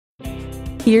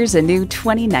Here's a new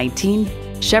 2019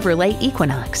 Chevrolet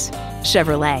Equinox.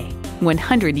 Chevrolet,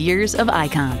 100 years of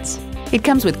icons. It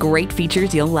comes with great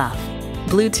features you'll love.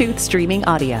 Bluetooth streaming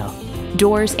audio,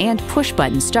 doors and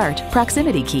push-button start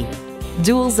proximity key,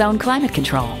 dual zone climate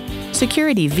control,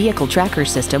 security vehicle tracker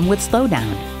system with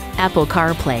slowdown, Apple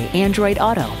CarPlay, Android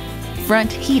Auto,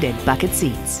 front heated bucket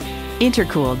seats,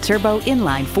 intercooled turbo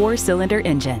inline 4-cylinder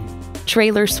engine,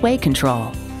 trailer sway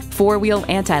control, 4-wheel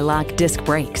anti-lock disc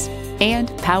brakes,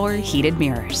 and power heated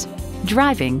mirrors.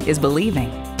 Driving is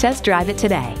believing. Test drive it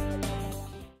today.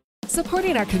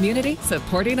 Supporting our community,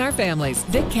 supporting our families.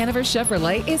 Vic Canaver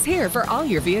Chevrolet is here for all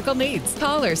your vehicle needs.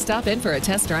 Call or stop in for a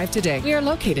test drive today. We are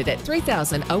located at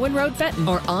 3000 Owen Road, Fenton,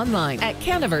 or online at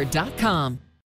canaver.com.